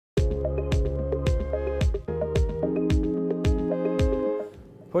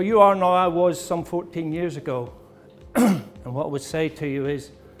Where you are now, I was some 14 years ago. And what I would say to you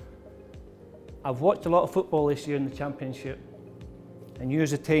is, I've watched a lot of football this year in the Championship, and you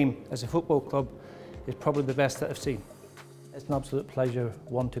as a team, as a football club, is probably the best that I've seen. It's an absolute pleasure,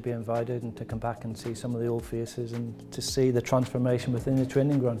 one, to be invited and to come back and see some of the old faces and to see the transformation within the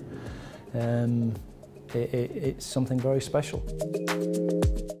training ground. It's something very special.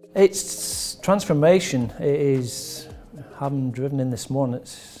 Its transformation is, having driven in this morning,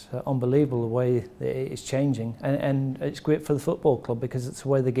 it's unbelievable the way that it's changing, and it's great for the football club because it's the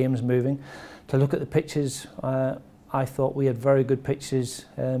way the game is moving. To look at the pitches, I thought we had very good pitches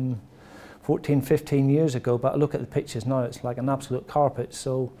 14, 15 years ago, but I look at the pitches now, it's like an absolute carpet.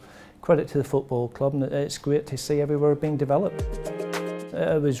 So credit to the football club, and it's great to see everywhere being developed.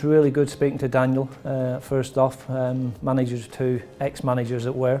 It was really good speaking to Daniel, first off, managers to ex-managers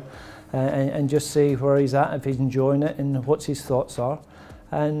that were, and just see where he's at, if he's enjoying it and what his thoughts are.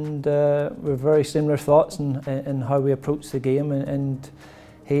 And we're very similar thoughts in how we approach the game, and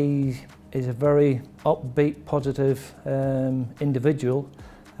he is a very upbeat, positive individual,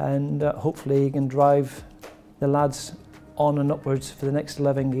 and hopefully he can drive the lads on and upwards for the next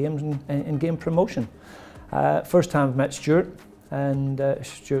 11 games and gain promotion. First time I've met Stuart, and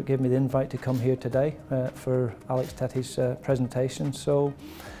Stuart gave me the invite to come here today for Alex Tettey's presentation. So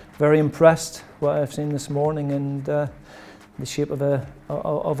very impressed what I've seen this morning, and the shape of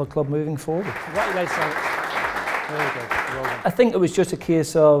a club moving forward. Congratulations, Alex. Very good. Well done. I think it was just a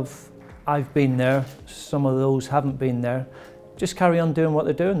case of, I've been there, some of those haven't been there. Just carry on doing what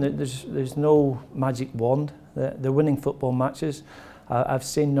they're doing. There's no magic wand. They're winning football matches. I've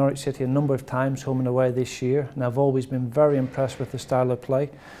seen Norwich City a number of times home and away this year, and I've always been very impressed with the style of play,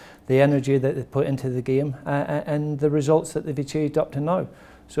 the energy that they put into the game, and the results that they've achieved up to now.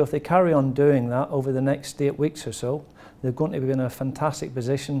 So if they carry on doing that over the next 8 weeks or so, they're going to be in a fantastic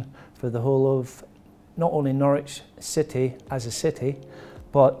position for the whole of not only Norwich City as a city,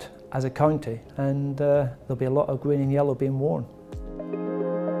 but as a county, and there'll be a lot of green and yellow being worn.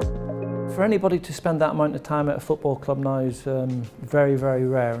 For anybody to spend that amount of time at a football club now is very, very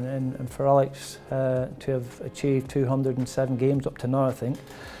rare, and for Alex to have achieved 207 games up to now, I think,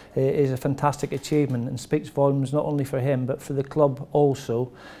 is a fantastic achievement and speaks volumes not only for him but for the club also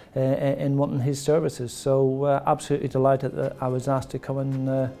in wanting his services. So absolutely delighted that I was asked to come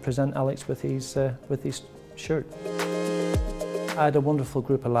and present Alex with his shirt. I had a wonderful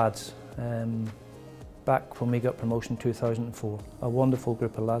group of lads back when we got promotion in 2004, a wonderful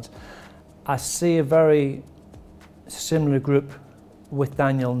group of lads. I see a very similar group with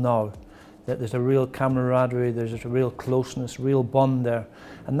Daniel now, that there's a real camaraderie, there's a real closeness, real bond there,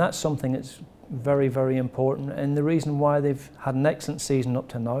 and that's something that's very, very important, and the reason why they've had an excellent season up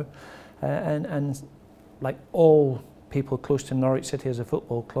to now, and like all people close to Norwich City as a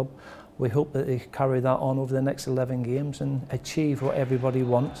football club, we hope that they carry that on over the next 11 games and achieve what everybody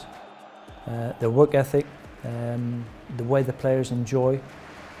wants. Their work ethic, the way the players enjoy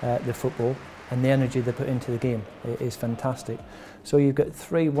the football, and the energy they put into the game is fantastic. So you've got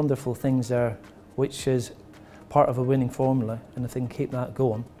three wonderful things there, which is part of a winning formula, and if they can keep that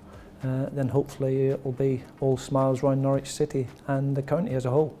going, then hopefully it will be all smiles around Norwich City and the county as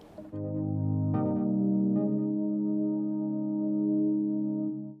a whole.